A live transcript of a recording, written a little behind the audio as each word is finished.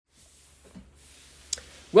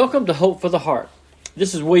Welcome to Hope for the Heart.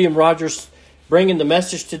 This is William Rogers bringing the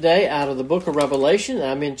message today out of the book of Revelation.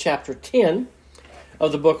 I'm in chapter 10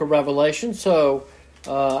 of the book of Revelation. So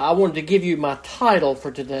I wanted to give you my title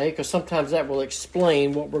for today because sometimes that will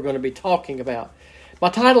explain what we're going to be talking about. My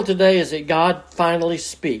title today is that God Finally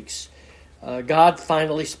Speaks. God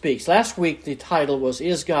Finally Speaks. Last week the title was,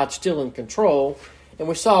 Is God Still in Control? And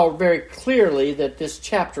we saw very clearly that this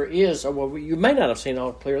chapter is, well, you may not have seen it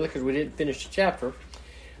all clearly because we didn't finish the chapter.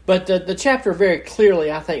 But the chapter very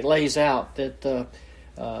clearly, I think, lays out that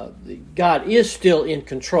God is still in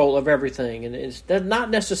control of everything. And it's not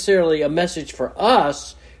necessarily a message for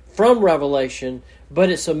us from Revelation, but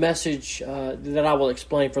it's a message that I will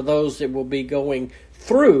explain for those that will be going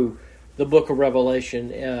through the book of Revelation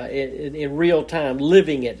in real time,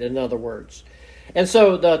 living it, in other words. And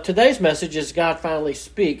so today's message is God Finally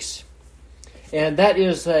Speaks. And that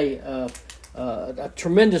is a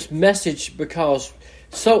tremendous message because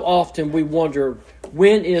so often we wonder,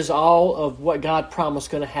 when is all of what God promised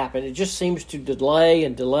going to happen? It just seems to delay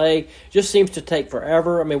and delay. Just seems to take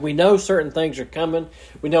forever. I mean, we know certain things are coming.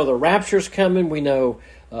 We know the rapture's coming. We know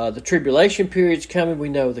the tribulation period's coming. We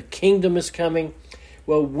know the kingdom is coming.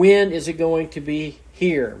 Well, when is it going to be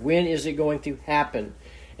here? When is it going to happen?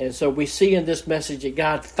 And so we see in this message that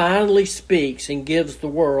God finally speaks and gives the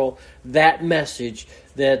world that message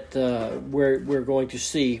that we're going to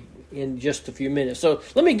see in just a few minutes. So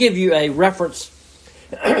let me give you a reference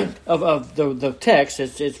of the text.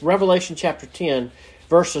 It's Revelation chapter 10,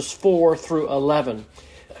 verses 4 through 11.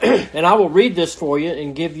 And I will read this for you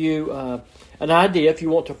and give you an idea. If you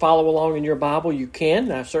want to follow along in your Bible, you can.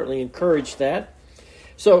 I certainly encourage that.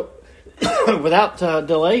 So without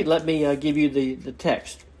delay, let me give you the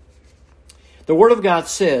text. The Word of God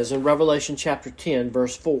says in Revelation chapter 10,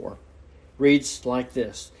 verse 4, reads like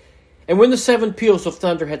this. And when the 7 peals of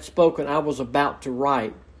thunder had spoken, I was about to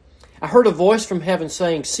write. I heard a voice from heaven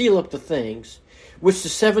saying, Seal up the things which the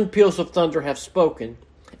 7 peals of thunder have spoken,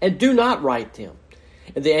 and do not write them.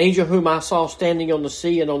 And the angel whom I saw standing on the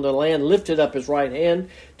sea and on the land lifted up his right hand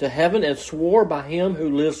to heaven and swore by him who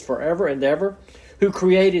lives forever and ever, who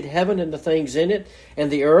created heaven and the things in it,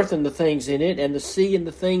 and the earth and the things in it, and the sea and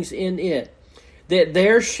the things in it, that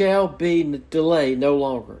there shall be delay no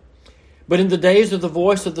longer. But in the days of the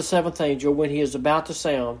voice of the 7th angel, when he is about to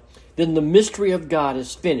sound, then the mystery of God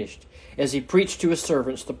is finished, as he preached to his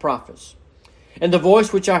servants, the prophets. And the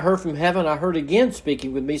voice which I heard from heaven, I heard again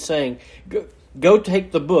speaking with me, saying, Go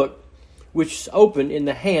take the book which is open in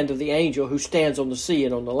the hand of the angel who stands on the sea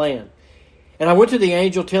and on the land. And I went to the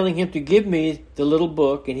angel, telling him to give me the little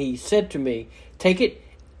book, and he said to me, Take it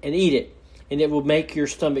and eat it, and it will make your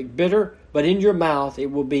stomach bitter, but in your mouth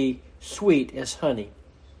it will be sweet as honey.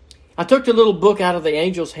 I took the little book out of the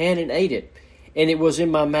angel's hand and ate it, and it was in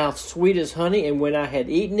my mouth sweet as honey, and when I had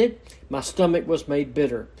eaten it, my stomach was made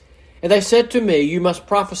bitter. And they said to me, You must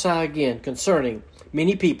prophesy again concerning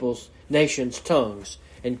many peoples, nations, tongues,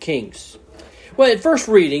 and kings. Well, at first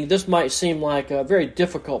reading, this might seem like a very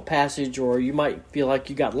difficult passage, or you might feel like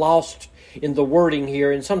you got lost in the wording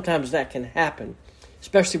here, and sometimes that can happen,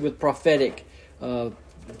 especially with prophetic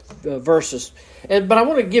verses. But I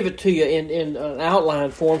want to give it to you in an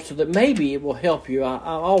outline form so that maybe it will help you. I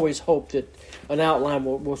always hope that an outline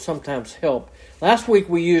will sometimes help. Last week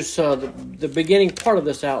we used the beginning part of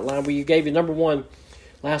this outline where you gave you number 1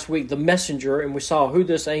 last week, the messenger, and we saw who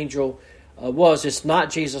this angel was. It's not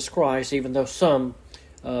Jesus Christ, even though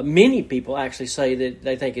many people actually say that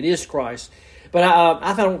they think it is Christ. But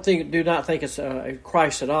I do not think it's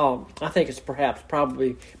Christ at all. I think it's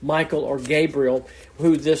probably Michael or Gabriel,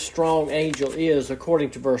 who this strong angel is,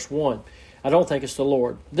 according to verse 1. I don't think it's the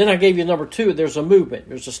Lord. Then I gave you number 2. There's a movement.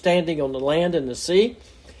 There's a standing on the land and the sea.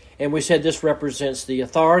 And we said this represents the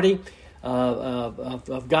authority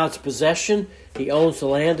of God's possession. He owns the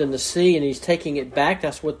land and the sea, and he's taking it back.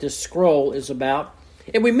 That's what this scroll is about.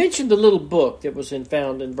 And we mentioned the little book that was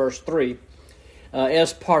found in verse 3.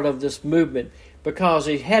 As part of this movement, because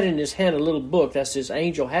he had in his hand a little book. That's his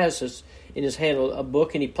angel has in his hand a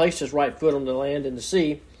book, and he placed his right foot on the land and the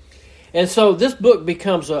sea. And so this book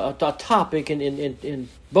becomes a topic in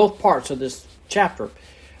both parts of this chapter.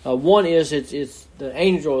 One is it's the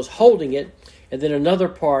angel is holding it, and then another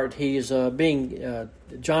part John is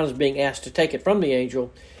being asked to take it from the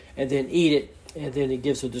angel and then eat it, and then he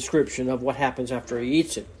gives a description of what happens after he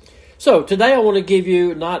eats it. So today I want to give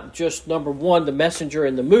you not just number 1, the messenger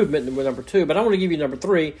and the movement, and number 2, but I want to give you number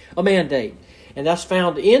 3, a mandate. And that's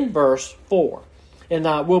found in verse 4. And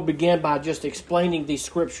we'll begin by just explaining these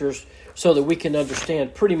scriptures so that we can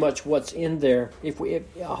understand pretty much what's in there.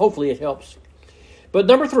 Hopefully it helps. But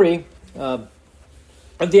number 3,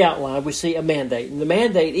 of the outline, we see a mandate. And the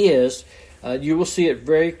mandate is, you will see it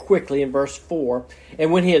very quickly in verse 4.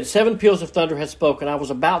 And when he had 7 peals of thunder had spoken, I was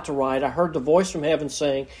about to write. I heard the voice from heaven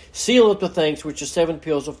saying, seal up the things which the 7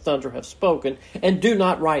 peals of thunder have spoken, and do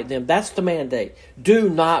not write them. That's the mandate. Do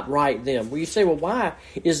not write them. Well, you say, well, why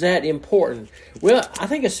is that important? Well, I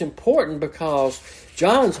think it's important because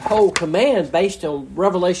John's whole command based on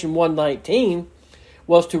Revelation 1:19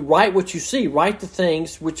 was to write what you see, write the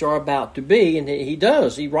things which are about to be, and he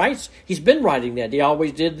does. He writes. He's been writing that. He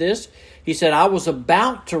always did this. He said, I was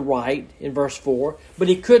about to write, in verse 4, but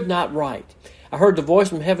he could not write. I heard the voice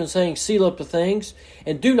from heaven saying, seal up the things,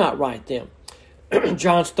 and do not write them.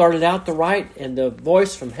 John started out to write, and the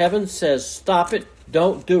voice from heaven says, stop it,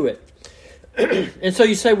 don't do it. And so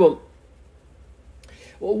you say, well,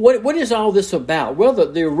 what is all this about? Well,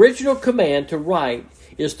 the original command to write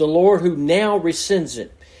is the Lord who now rescinds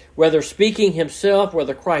it. Whether speaking himself,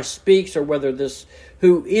 whether Christ speaks, or whether this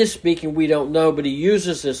who is speaking, we don't know, but he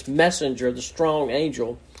uses this messenger, the strong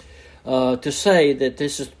angel, to say that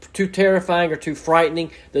this is too terrifying or too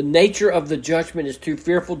frightening. The nature of the judgment is too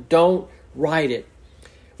fearful. Don't write it.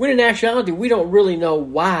 When in actuality, we don't really know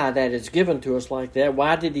why that is given to us like that.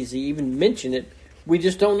 Why did he even mention it? We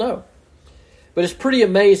just don't know. But it's pretty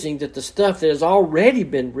amazing that the stuff that has already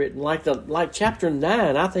been written, like chapter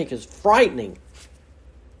 9, I think is frightening.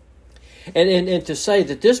 And to say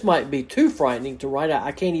that this might be too frightening to write out,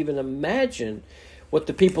 I can't even imagine what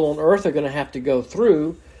the people on earth are going to have to go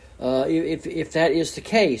through if that is the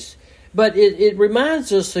case. But it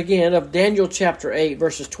reminds us again of Daniel chapter 8,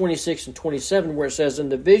 verses 26 and 27, where it says, in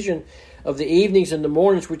the vision of the evenings and the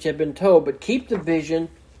mornings which have been told, but keep the vision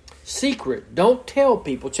secret. Don't tell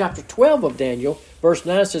people. Chapter 12 of Daniel, verse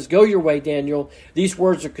 9 says, go your way, Daniel. These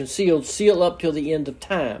words are concealed. Seal up till the end of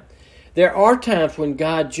time. There are times when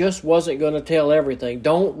God just wasn't going to tell everything.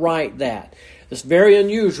 Don't write that. It's very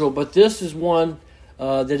unusual, but this is one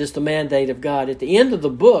that is the mandate of God. At the end of the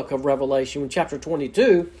book of Revelation, in chapter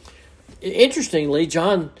 22, interestingly,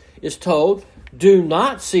 John is told, do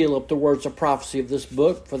not seal up the words of prophecy of this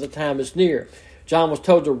book, for the time is near. John was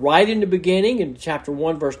told to write in the beginning, in chapter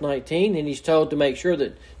 1, verse 19, and he's told to make sure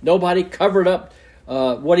that nobody covered up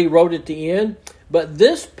what he wrote at the end. But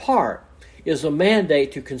this part is a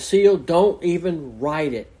mandate to conceal. Don't even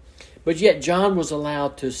write it. But yet John was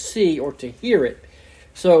allowed to see or to hear it.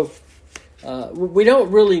 So we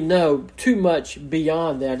don't really know too much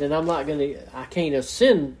beyond that, and I can't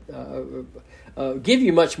give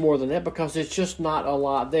you much more than that because it's just not a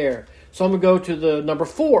lot there. So I'm going to go to the number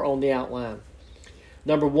 4 on the outline.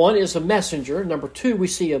 Number 1 is a messenger. Number 2, we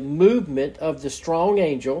see a movement of the strong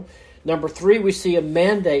angel. Number 3, we see a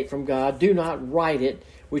mandate from God. Do not write it,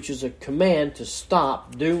 which is a command to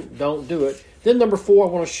stop. Don't do it. Then number 4, I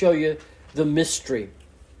want to show you the mystery.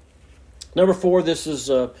 Number 4, this is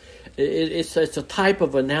it's a type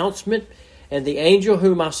of announcement. And the angel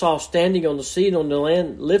whom I saw standing on the sea and on the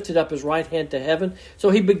land lifted up his right hand to heaven. So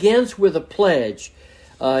he begins with a pledge.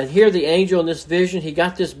 And here the angel in this vision, he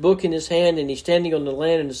got this book in his hand and he's standing on the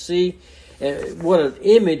land and the sea. What an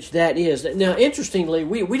image that is. Now, interestingly,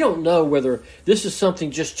 we don't know whether this is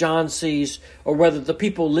something just John sees or whether the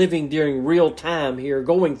people living during real time here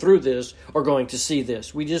going through this are going to see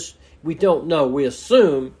this. We don't know. We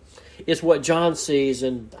assume it's what John sees,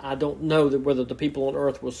 and I don't know whether the people on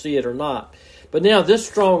earth will see it or not. But now this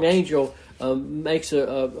strong angel makes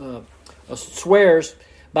swears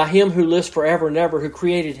by him who lives forever and ever, who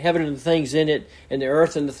created heaven and the things in it, and the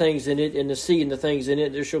earth and the things in it, and the sea and the things in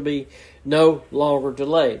it, there shall be no longer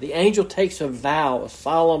delay. The angel takes a vow, a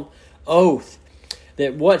solemn oath,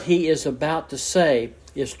 that what he is about to say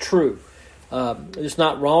is true. It's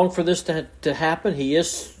not wrong for this to happen. He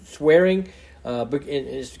is swearing.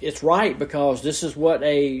 It's right because this is what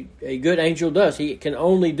a good angel does. He can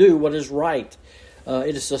only do what is right.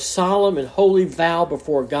 It is a solemn and holy vow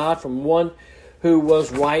before God from one who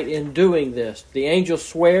was right in doing this. The angel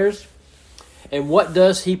swears, and what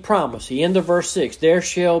does he promise? The end of verse 6, there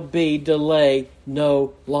shall be delay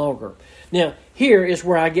no longer. Now, here is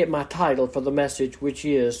where I get my title for the message, which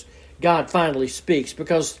is God finally speaks,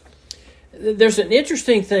 because there's an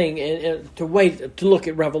interesting thing to look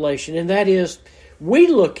at Revelation, and that is we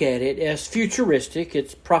look at it as futuristic,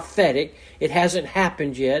 it's prophetic, it hasn't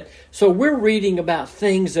happened yet, so we're reading about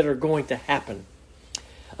things that are going to happen.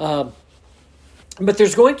 But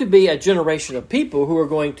there's going to be a generation of people who are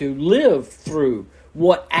going to live through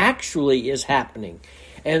what actually is happening.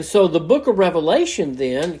 And so the book of Revelation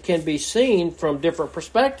then can be seen from different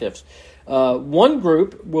perspectives. One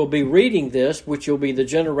group will be reading this, which will be the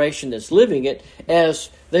generation that's living it, as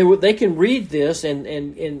they can read this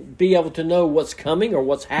and be able to know what's coming or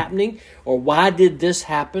what's happening or why did this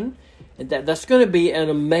happen. And that's going to be an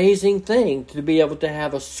amazing thing to be able to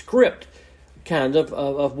have a script kind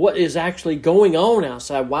of what is actually going on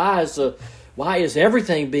outside. Why is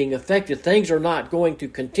everything being affected? Things are not going to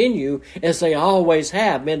continue as they always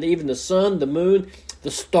have. Man, even the sun, the moon,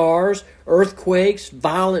 the stars, earthquakes,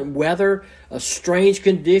 violent weather, strange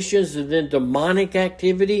conditions, and then demonic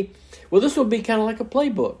activity. Well, this will be kind of like a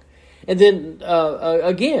playbook. And then,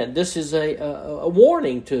 again, this is a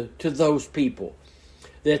warning to those people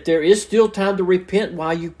that there is still time to repent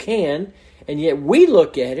while you can, and yet we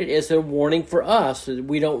look at it as a warning for us that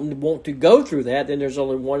we don't want to go through that. Then there's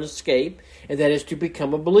only one escape, and that is to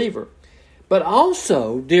become a believer. But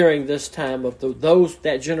also, during this time of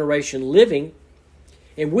that generation living,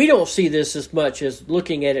 and we don't see this as much as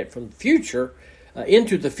looking at it from the future,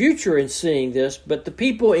 into the future and seeing this, but the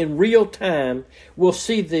people in real time will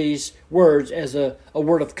see these words as a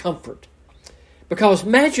word of comfort. Because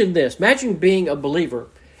imagine this, imagine being a believer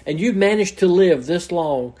and you've managed to live this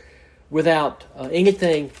long without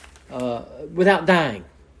without dying,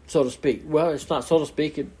 so to speak. Well, it's not so to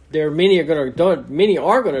speak. Many are going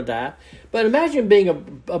to die. But imagine being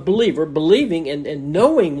a believer, believing and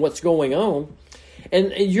knowing what's going on.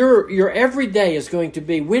 And your every day is going to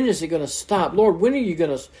be, when is it going to stop? Lord, when are you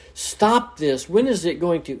going to stop this? When is it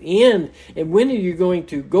going to end? And when are you going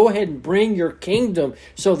to go ahead and bring your kingdom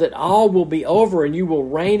so that all will be over and you will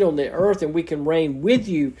reign on the earth and we can reign with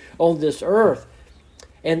you on this earth?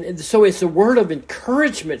 And so it's a word of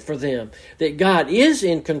encouragement for them that God is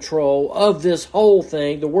in control of this whole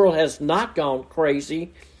thing. The world has not gone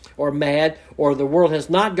crazy or mad, or the world has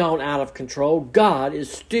not gone out of control. God is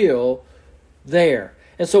still there.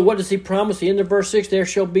 And so what does he promise? The end of verse 6, there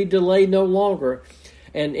shall be delay no longer.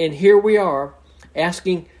 And here we are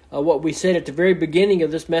asking what we said at the very beginning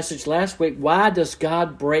of this message last week. Why does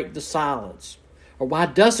God break the silence? Or why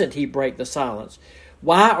doesn't he break the silence?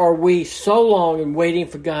 Why are we so long in waiting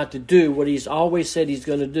for God to do what he's always said he's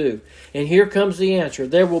going to do? And here comes the answer.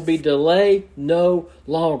 There will be delay no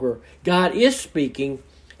longer. God is speaking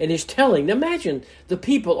and is telling. Imagine the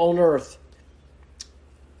people on earth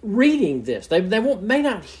reading this. They may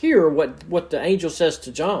not hear what the angel says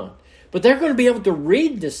to John, but they're going to be able to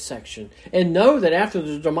read this section and know that after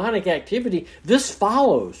the demonic activity, this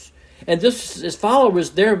follows. And this as follows,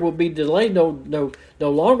 there will be delay no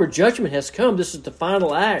longer. Judgment has come. This is the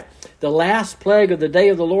final act. The last plague of the day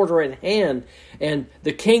of the Lord are at hand, and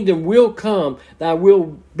the kingdom will come. Thy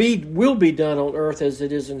will be done on earth as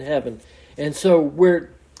it is in heaven. And so we're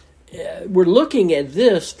looking at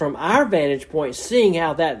this from our vantage point, seeing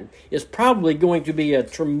how that is probably going to be a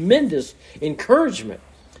tremendous encouragement.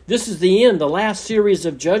 This is the end, the last series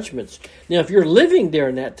of judgments. Now, if you're living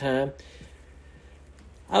during that time,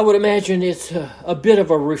 I would imagine it's a bit of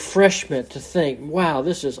a refreshment to think, wow,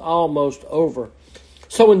 this is almost over.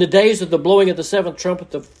 So in the days of the blowing of the seventh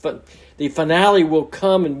trumpet, the finale will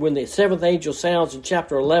come, and when the seventh angel sounds in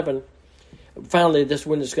chapter 11, finally this is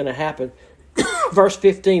when it's going to happen. Verse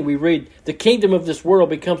 15, we read, the kingdom of this world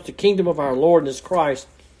becomes the kingdom of our Lord and his Christ,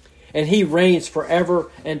 and he reigns forever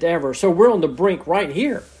and ever. So we're on the brink right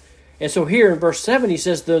here. And so here in verse 7, he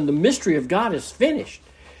says, the mystery of God is finished.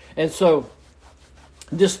 And so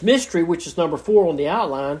this mystery, which is number 4 on the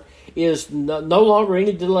outline, is no longer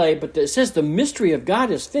any delay, but it says the mystery of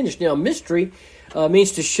God is finished. Now, mystery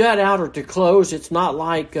means to shut out or to close. It's not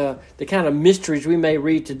like the kind of mysteries we may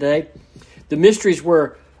read today. The mysteries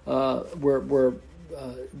were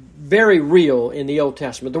very real in the Old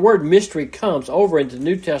Testament. The word mystery comes over into the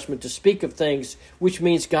New Testament to speak of things which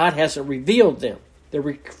means God hasn't revealed them. They're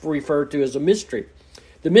referred to as a mystery.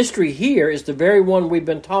 The mystery here is the very one we've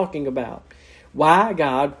been talking about. Why,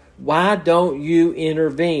 God, why don't you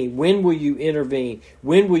intervene? When will you intervene?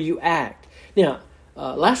 When will you act? Now,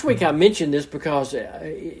 last week I mentioned this because it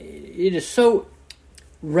is so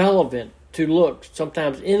relevant to look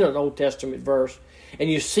sometimes in an Old Testament verse and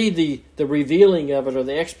you see the revealing of it or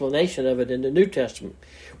the explanation of it in the New Testament.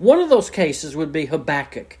 One of those cases would be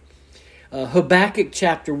Habakkuk. Habakkuk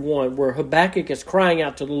chapter 1, where Habakkuk is crying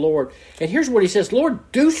out to the Lord. And here's what he says, Lord,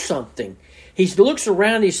 do something. He looks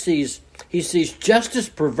around, he sees justice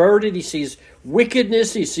perverted, he sees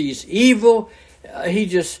wickedness, he sees evil, he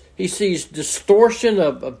sees distortion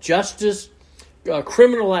of justice,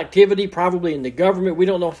 criminal activity probably in the government. We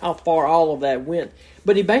don't know how far all of that went.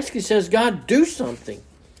 But he basically says, God, do something.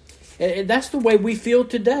 And that's the way we feel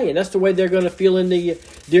today, and that's the way they're going to feel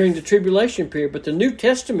during the tribulation period. But the New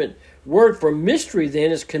Testament word for mystery then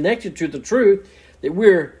is connected to the truth that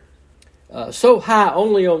we're so high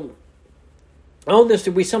only on this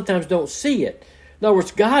that we sometimes don't see it. In other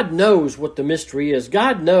words, God knows what the mystery is.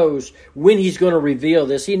 God knows when He's going to reveal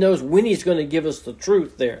this. He knows when He's going to give us the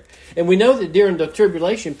truth there. And we know that during the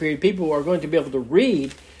tribulation period, people are going to be able to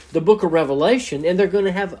read the book of Revelation, and they're going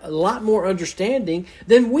to have a lot more understanding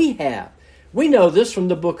than we have. We know this from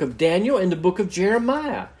the book of Daniel and the book of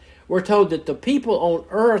Jeremiah. We're told that the people on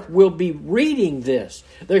earth will be reading this.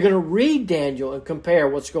 They're going to read Daniel and compare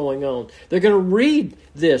what's going on. They're going to read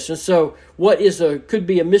this. And so what could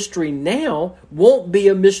be a mystery now won't be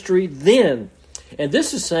a mystery then. And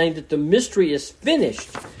this is saying that the mystery is finished.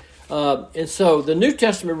 And so the New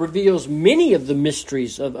Testament reveals many of the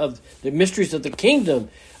mysteries of the mysteries of the kingdom,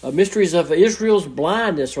 mysteries of Israel's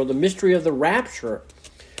blindness, or the mystery of the rapture.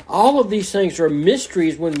 All of these things are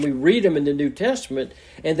mysteries when we read them in the New Testament,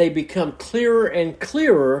 and they become clearer and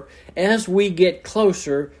clearer as we get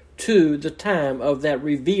closer to the time of that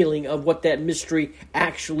revealing of what that mystery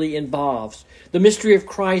actually involves. The mystery of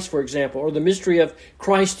Christ, for example, or the mystery of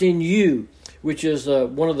Christ in you, which is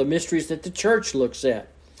one of the mysteries that the church looks at.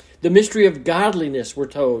 The mystery of godliness, we're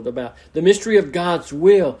told about. The mystery of God's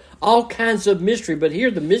will. All kinds of mystery. But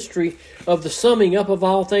here, the mystery of the summing up of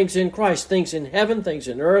all things in Christ. Things in heaven, things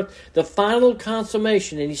in earth. The final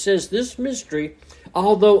consummation. And he says this mystery,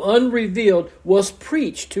 although unrevealed, was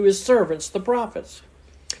preached to His servants, the prophets.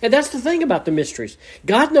 And that's the thing about the mysteries.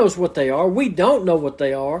 God knows what they are. We don't know what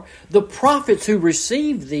they are. The prophets who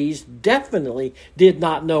received these definitely did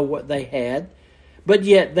not know what they had. But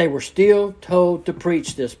yet they were still told to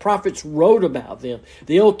preach this. Prophets wrote about them.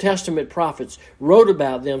 The Old Testament prophets wrote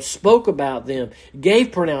about them, spoke about them,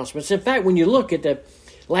 gave pronouncements. In fact, when you look at the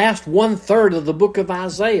last 1/3 of the book of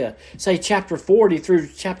Isaiah, say chapter 40 through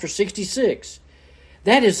chapter 66,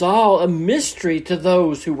 that is all a mystery to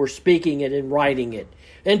those who were speaking it and writing it,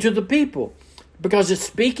 and to the people, because it's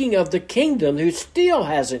speaking of the kingdom who still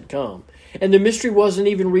hasn't come. And the mystery wasn't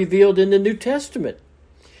even revealed in the New Testament.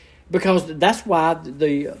 Because that's why at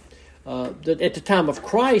the time of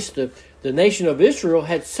Christ, the nation of Israel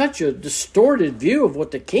had such a distorted view of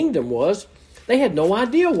what the kingdom was. They had no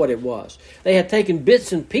idea what it was. They had taken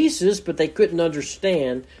bits and pieces, but they couldn't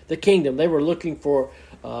understand the kingdom. They were looking for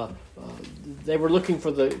the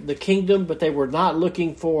kingdom, but they were not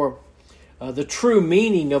looking for the true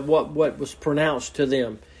meaning of what was pronounced to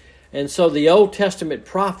them. And so the Old Testament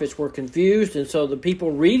prophets were confused, and so the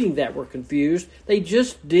people reading that were confused. They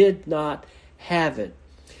just did not have it.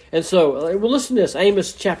 And so, well, listen to this,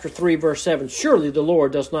 Amos chapter 3, verse 7. Surely the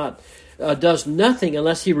Lord does nothing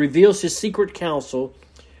unless He reveals His secret counsel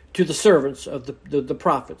to the servants of the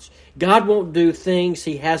prophets. God won't do things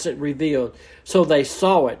He hasn't revealed. So they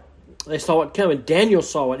saw it. They saw it coming. Daniel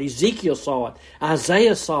saw it. Ezekiel saw it.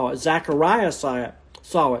 Isaiah saw it. Zechariah saw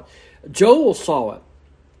it. Joel saw it.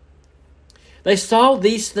 They saw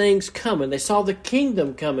these things coming. They saw the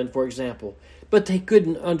kingdom coming, for example. But they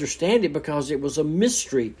couldn't understand it because it was a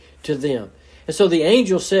mystery to them. And so the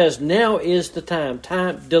angel says, now is the time.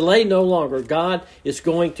 Delay no longer. God is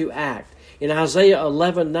going to act. In Isaiah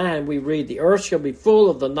 11:9 we read, the earth shall be full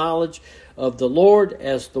of the knowledge of the Lord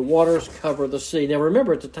as the waters cover the sea. Now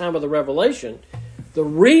remember, at the time of the Revelation, the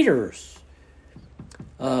readers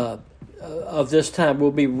of this time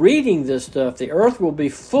will be reading this stuff. The earth will be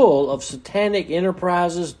full of satanic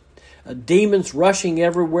enterprises, demons rushing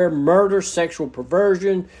everywhere, murder, sexual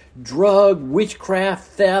perversion, drug, witchcraft,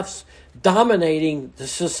 thefts, dominating the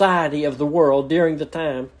society of the world during the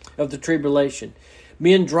time of the tribulation.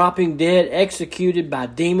 Men dropping dead, executed by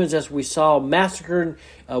demons, as we saw, massacring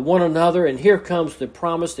one another. And here comes the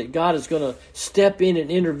promise that God is going to step in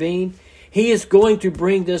and intervene. He is going to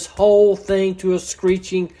bring this whole thing to a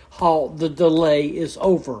screeching halt. The delay is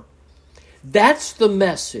over. That's the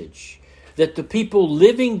message that the people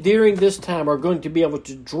living during this time are going to be able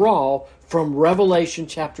to draw from Revelation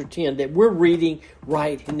chapter 10 that we're reading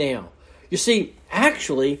right now. You see,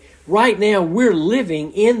 actually, right now we're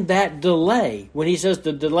living in that delay. When he says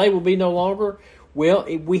the delay will be no longer, well,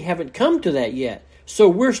 we haven't come to that yet. So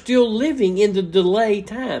we're still living in the delay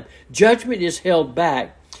time. Judgment is held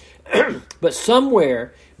back. But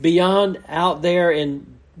somewhere beyond out there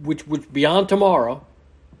which beyond tomorrow,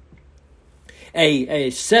 a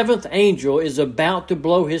seventh angel is about to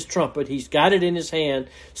blow his trumpet. He's got it in his hand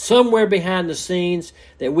somewhere behind the scenes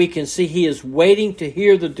that we can see. He is waiting to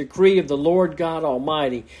hear the decree of the Lord God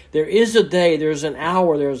Almighty. There is a day, there's an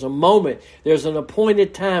hour, there's a moment, there's an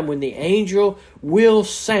appointed time when the angel will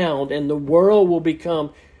sound and the world will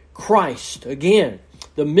become Christ again.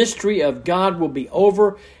 The mystery of God will be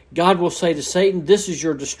over. God will say to Satan, this is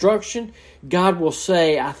your destruction. God will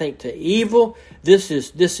say, I think, to evil, this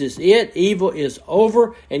is it. Evil is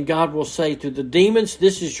over. And God will say to the demons,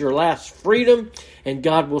 this is your last freedom. And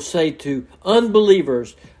God will say to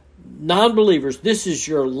unbelievers, non-believers, this is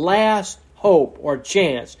your last hope or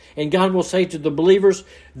chance. And God will say to the believers,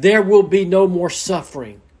 there will be no more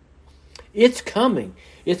suffering. It's coming.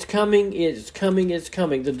 It's coming. It's coming. It's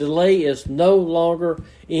coming. The delay is no longer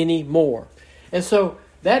anymore. And so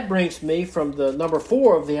that brings me from the number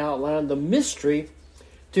 4 of the outline, the mystery,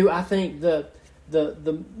 to I think the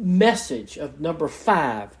message of number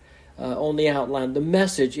 5 on the outline. The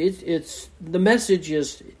message. The message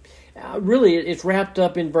is really it's wrapped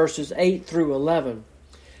up in verses 8 through 11.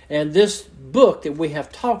 And this book that we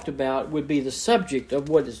have talked about would be the subject of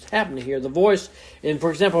what is happening here. The voice, and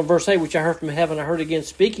for example, in verse 8, which I heard from heaven, I heard again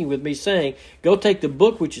speaking with me, saying, go take the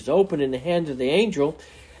book which is open in the hand of the angel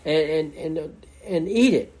and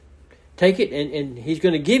eat it. Take it, and he's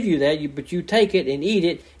going to give you that, but you take it and eat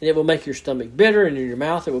it, and it will make your stomach bitter, and in your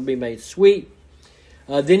mouth it will be made sweet.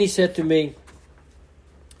 Then he said to me,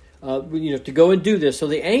 to go and do this. So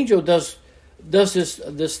the angel does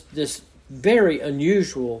this very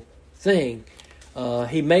unusual thing.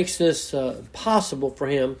 He makes this possible for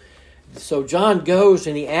him. So John goes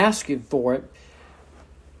and he asks him for it.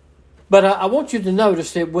 But I want you to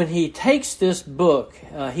notice that when he takes this book,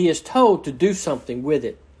 he is told to do something with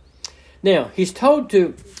it. Now, he's told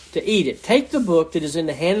to eat it. Take the book that is in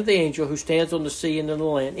the hand of the angel who stands on the sea and on the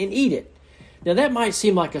land and eat it. Now, that might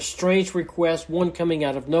seem like a strange request, one coming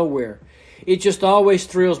out of nowhere. It just always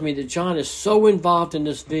thrills me that John is so involved in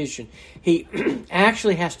this vision. He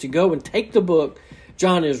actually has to go and take the book.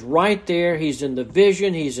 John is right there. He's in the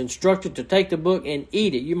vision. He's instructed to take the book and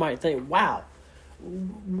eat it. You might think, wow,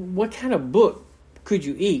 what kind of book could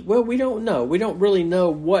you eat? Well, we don't know. We don't really know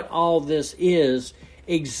what all this is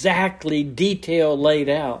exactly detail laid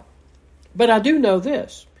out. But I do know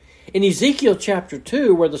this. In Ezekiel chapter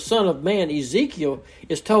 2, where the Son of Man, Ezekiel,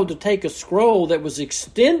 is told to take a scroll that was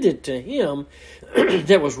extended to him,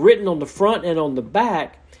 that was written on the front and on the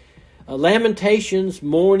back, lamentations,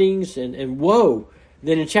 mournings, and woe.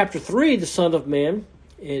 Then in chapter 3, the Son of Man,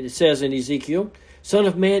 it says in Ezekiel, Son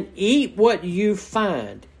of man, eat what you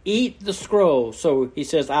find. Eat the scroll. So he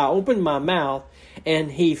says, I opened my mouth,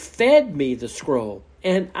 and he fed me the scroll,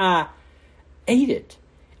 and I ate it,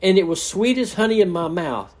 and it was sweet as honey in my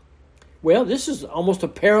mouth. Well, this is almost a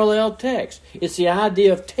parallel text. It's the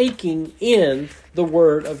idea of taking in the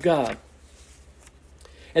Word of God.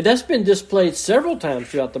 And that's been displayed several times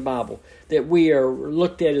throughout the Bible, that we are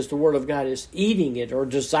looked at as the Word of God as eating it or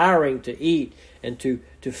desiring to eat and to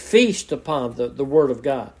feast upon the Word of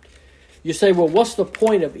God. You say, well, what's the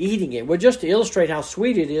point of eating it? Well, just to illustrate how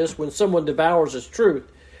sweet it is when someone devours its truth.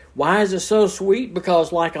 Why is it so sweet?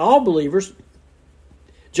 Because like all believers,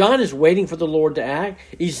 John is waiting for the Lord to act.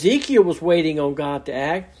 Ezekiel was waiting on God to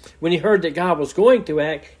act. When he heard that God was going to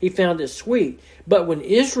act, he found it sweet. But when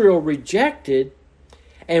Israel rejected,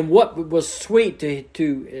 and what was sweet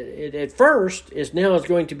to at first is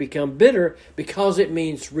going to become bitter because it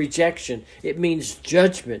means rejection. It means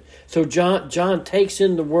judgment. So John takes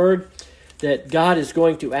in the word that God is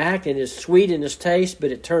going to act, and is sweet in his taste,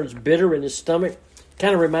 but it turns bitter in his stomach.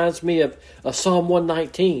 Kind of reminds me of Psalm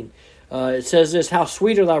 119. It says this, how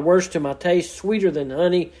sweet are thy words to my taste, sweeter than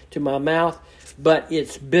honey to my mouth, but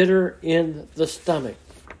it's bitter in the stomach.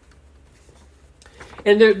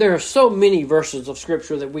 And there are so many verses of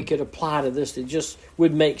Scripture that we could apply to this that just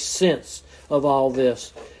would make sense of all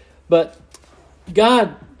this. But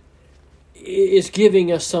God is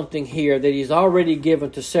giving us something here that He's already given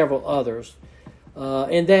to several others,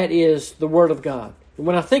 and that is the Word of God. And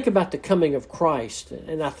when I think about the coming of Christ,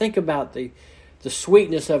 and I think about the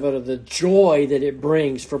sweetness of it, or the joy that it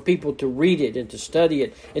brings for people to read it and to study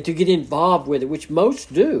it and to get involved with it, which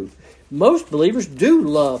most do. Most believers do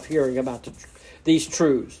love hearing about these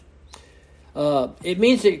truths. It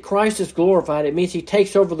means that Christ is glorified. It means He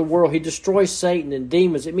takes over the world. He destroys Satan and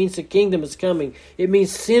demons. It means the kingdom is coming. It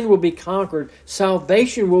means sin will be conquered.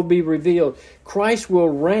 Salvation will be revealed. Christ will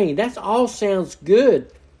reign. That all sounds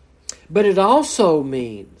good. But it also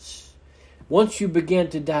means, once you begin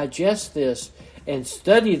to digest this and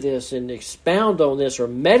study this and expound on this or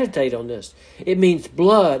meditate on this, it means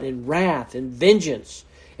blood and wrath and vengeance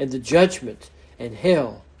and the judgment and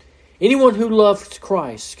hell. Anyone who loves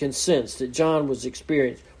Christ can sense that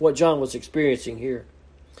what John was experiencing here.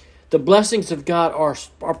 The blessings of God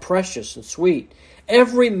are precious and sweet.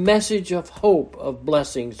 Every message of hope, of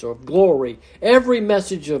blessings, or of glory, every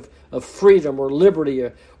message of freedom or liberty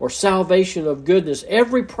or salvation of goodness,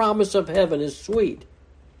 every promise of heaven is sweet.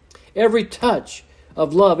 Every touch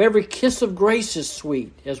of love. Every kiss of grace is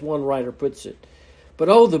sweet, as one writer puts it. But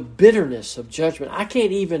oh, the bitterness of judgment. I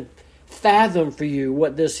can't even fathom for you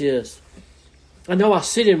what this is. I know I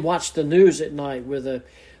sit and watch the news at night with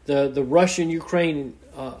the Russian-Ukraine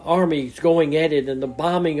armies going at it and the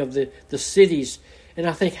bombing of the cities. And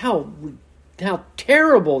I think how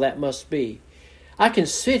terrible that must be. I can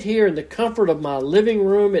sit here in the comfort of my living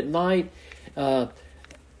room at night and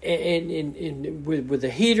with the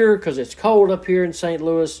heater because it's cold up here in St.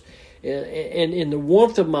 Louis, and in the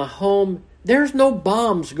warmth of my home. There's no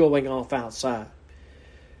bombs going off outside.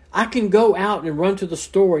 I can go out and run to the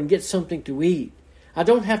store and get something to eat. I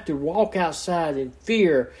don't have to walk outside in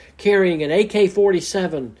fear carrying an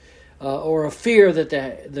AK-47 or a fear that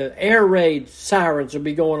the air raid sirens will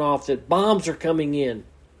be going off, that bombs are coming in.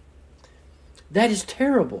 That is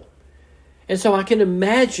terrible. And so I can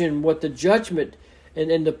imagine what the judgment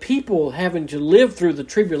and the people having to live through the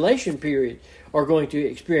tribulation period are going to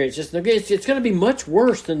experience. It's going to be much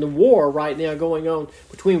worse than the war right now going on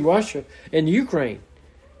between Russia and Ukraine.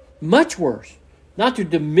 Much worse. Not to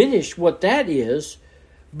diminish what that is,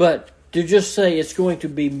 but to just say it's going to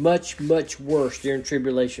be much, much worse during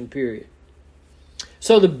tribulation period.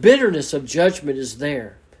 So the bitterness of judgment is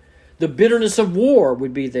there. The bitterness of war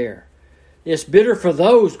would be there. It's bitter for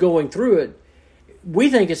those going through it. We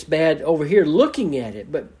think it's bad over here looking at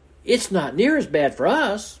it, but it's not near as bad for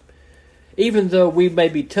us, even though we may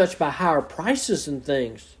be touched by higher prices and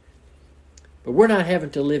things. But we're not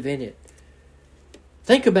having to live in it.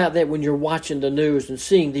 Think about that when you're watching the news and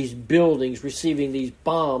seeing these buildings receiving these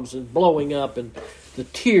bombs and blowing up, and the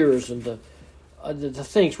tears and the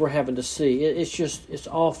things we're having to see. It's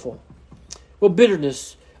awful. Well,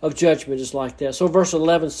 bitterness of judgment is like that. So verse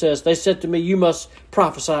 11 says, they said to me, you must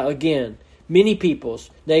prophesy again, many peoples,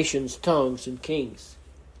 nations, tongues, and kings.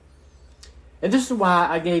 And this is why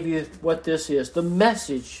I gave you what this is, the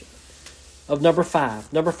message of number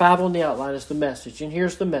 5. Number 5 on the outline is the message. And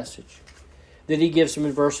here's the message that he gives them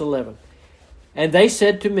in verse 11. And they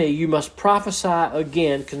said to me, you must prophesy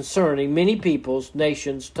again concerning many peoples,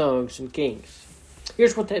 nations, tongues, and kings.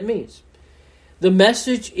 Here's what that means. The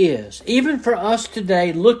message is, even for us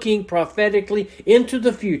today, looking prophetically into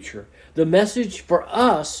the future, the message for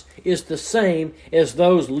us is the same as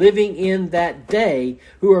those living in that day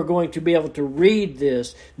who are going to be able to read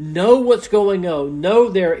this, know what's going on, know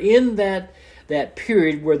they're in that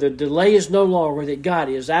period where the delay is no longer, that God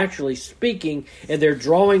is actually speaking, and they're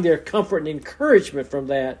drawing their comfort and encouragement from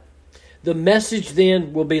that. The message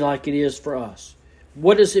then will be like it is for us.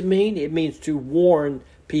 What does it mean? It means to warn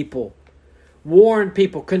people. Warn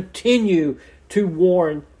people. Continue to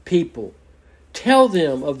warn people. Tell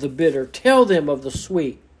them of the bitter. Tell them of the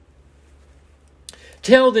sweet.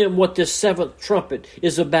 Tell them what this seventh trumpet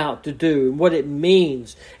is about to do and what it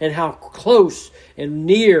means and how close and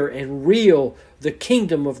near and real the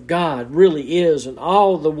kingdom of God really is, and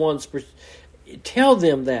all the ones. Tell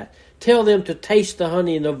them that. Tell them to taste the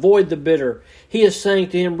honey and avoid the bitter. He is saying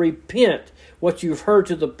to him, repent what you've heard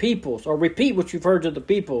to the peoples, or repeat what you've heard to the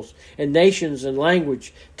peoples and nations and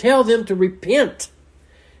language. Tell them to repent.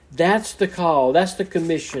 That's the call. That's the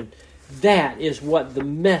commission. That is what the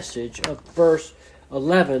message of verse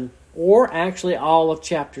 11, or actually all of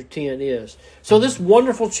chapter 10 is. So this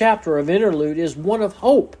wonderful chapter of interlude is one of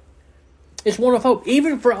hope. It's one of hope,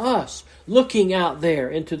 even for us, looking out there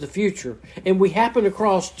into the future. And we happen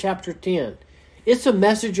across chapter 10. It's a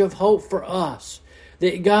message of hope for us,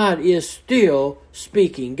 that God is still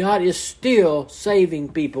speaking. God is still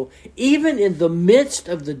saving people. Even in the midst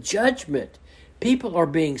of the judgment, people are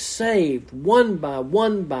being saved one by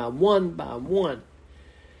one by one by one.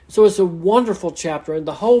 So it's a wonderful chapter, and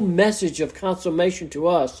the whole message of consummation to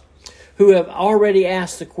us who have already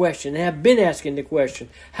asked the question, have been asking the question,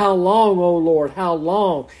 how long, O Lord, how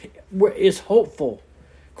long, is hopeful.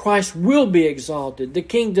 Christ will be exalted. The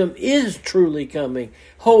kingdom is truly coming.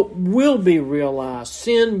 Hope will be realized.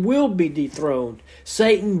 Sin will be dethroned.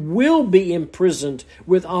 Satan will be imprisoned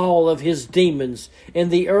with all of his demons,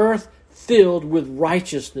 and the earth filled with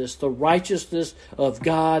righteousness, the righteousness of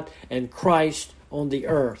God and Christ on the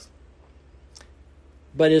earth.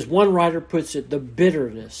 But as one writer puts it, the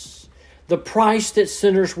bitterness, the price that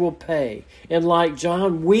sinners will pay. And like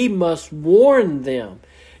John, we must warn them.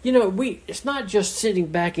 You know, it's not just sitting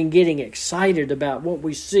back and getting excited about what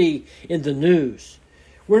we see in the news.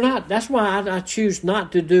 That's why I choose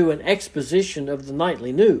not to do an exposition of the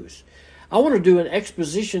nightly news. I want to do an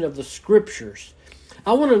exposition of the Scriptures.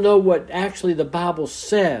 I want to know what actually the Bible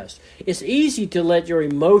says. It's easy to let your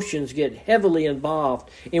emotions get heavily involved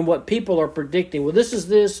in what people are predicting. Well, this is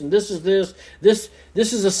this, and this is this. This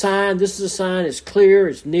is a sign, this is a sign. It's clear,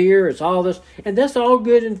 it's near, it's all this. And that's all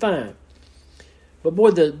good and fine. But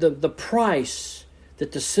boy, the price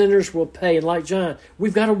that the sinners will pay, and like John,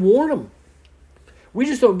 we've got to warn them. We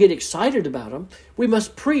just don't get excited about them. We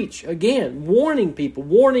must preach, again, warning people,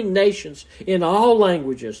 warning nations in all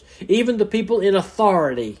languages, even the people in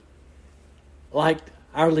authority, like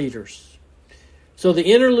our leaders. So the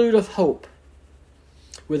interlude of hope,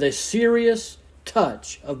 with a serious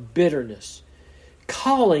touch of bitterness,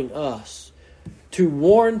 calling us to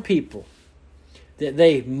warn people that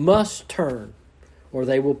they must turn or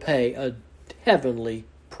they will pay a heavenly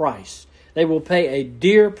price. They will pay a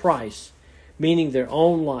dear price, meaning their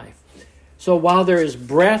own life. So while there is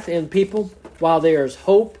breath in people, while there is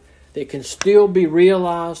hope that can still be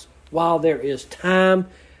realized, while there is time,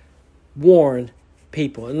 warn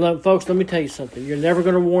people. And folks, let me tell you something. You're never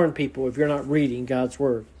going to warn people if you're not reading God's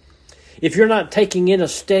Word. If you're not taking in a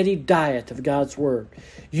steady diet of God's Word,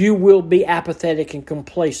 you will be apathetic and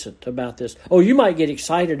complacent about this. Oh, you might get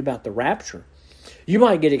excited about the rapture. You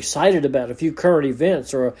might get excited about a few current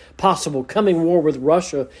events or a possible coming war with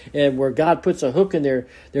Russia, and where God puts a hook in their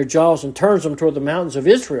jaws and turns them toward the mountains of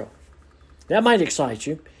Israel. That might excite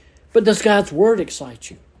you. But does God's Word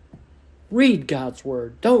excite you? Read God's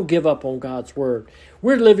Word. Don't give up on God's Word.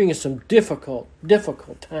 We're living in some difficult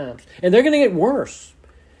times, and they're going to get worse.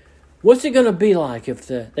 What's it going to be like if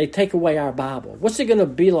they take away our Bible? What's it going to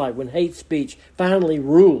be like when hate speech finally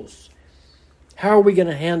rules? How are we going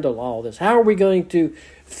to handle all this? How are we going to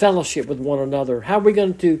fellowship with one another?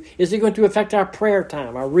 Is it going to affect our prayer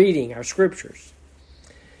time, our reading, our scriptures?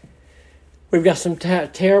 We've got some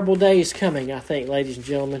terrible days coming, I think, ladies and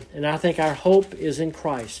gentlemen, and I think our hope is in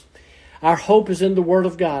Christ. Our hope is in the Word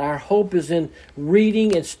of God. Our hope is in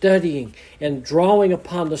reading and studying and drawing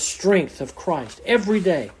upon the strength of Christ every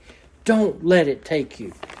day. Don't let it take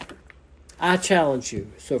you. I challenge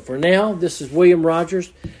you. So for now, this is William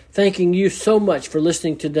Rogers, thanking you so much for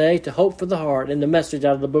listening today to Hope for the Heart and the message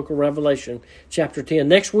out of the book of Revelation, chapter 10.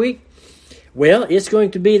 Next week, well, it's going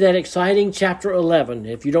to be that exciting chapter 11.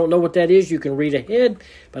 If you don't know what that is, you can read ahead,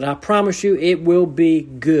 but I promise you it will be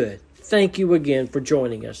good. Thank you again for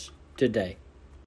joining us today.